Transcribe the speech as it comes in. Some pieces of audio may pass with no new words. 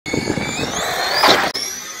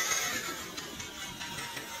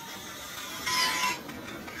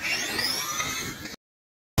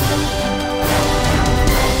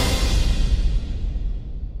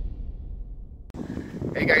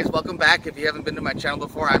back. If you haven't been to my channel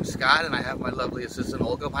before, I'm Scott, and I have my lovely assistant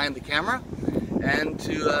Olga behind the camera. And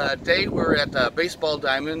today we're at Baseball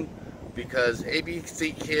Diamond because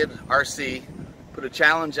ABC Kid RC put a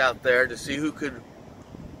challenge out there to see who could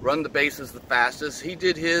run the bases the fastest. He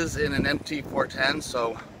did his in an MT410,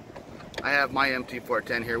 so I have my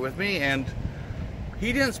MT410 here with me, and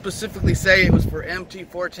he didn't specifically say it was for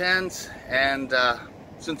MT410s, and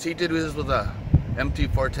since he did his with a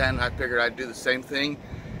MT410, I figured I'd do the same thing.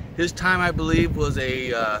 His time, I believe, was a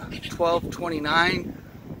 12:29,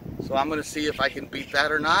 so I'm going to see if I can beat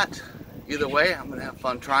that or not. Either way, I'm going to have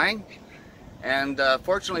fun trying. And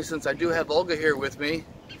fortunately, since I do have Olga here with me,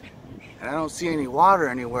 and I don't see any water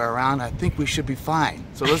anywhere around, I think we should be fine.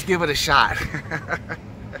 So let's give it a shot.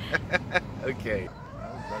 Okay.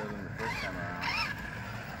 That was better than the first time around.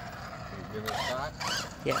 Can you give it a shot?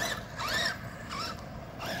 Yeah.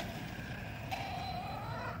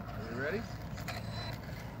 Are you ready? Are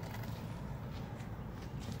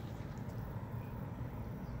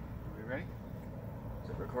we ready? Is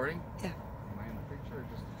it recording? Yeah. Am I in the picture or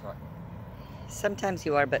just the truck? Sometimes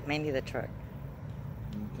you are, but mainly the truck.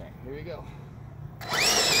 Okay, here we go.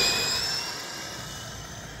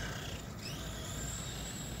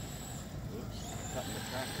 Oops, cutting the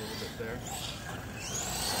track a little bit there.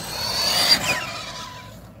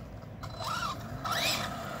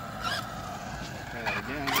 Try that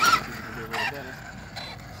again, see if we can do a little better.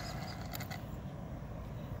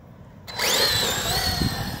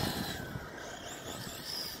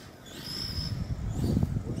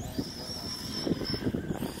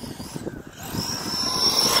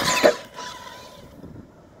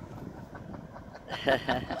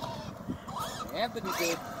 Anthony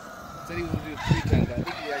said he was going to do 3 times. I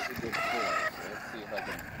think he actually did 4. So let's see if I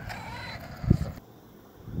can.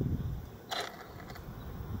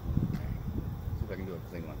 See if I can do a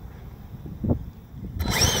clean one.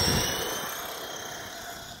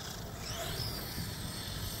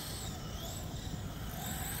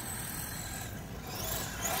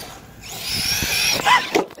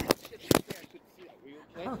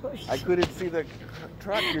 I couldn't see the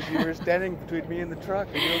truck. You were standing between me and the truck.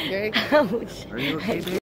 Are you okay? Ouch. Are you okay,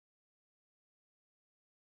 babe?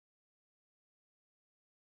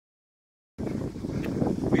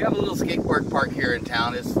 We have a little skateboard park here in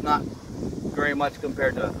town. It's not very much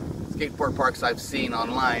compared to skateboard parks I've seen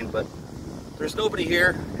online, but there's nobody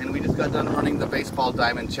here, and we just got done running the Baseball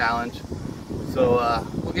Diamond Challenge. So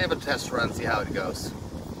we'll give it a test run, see how it goes.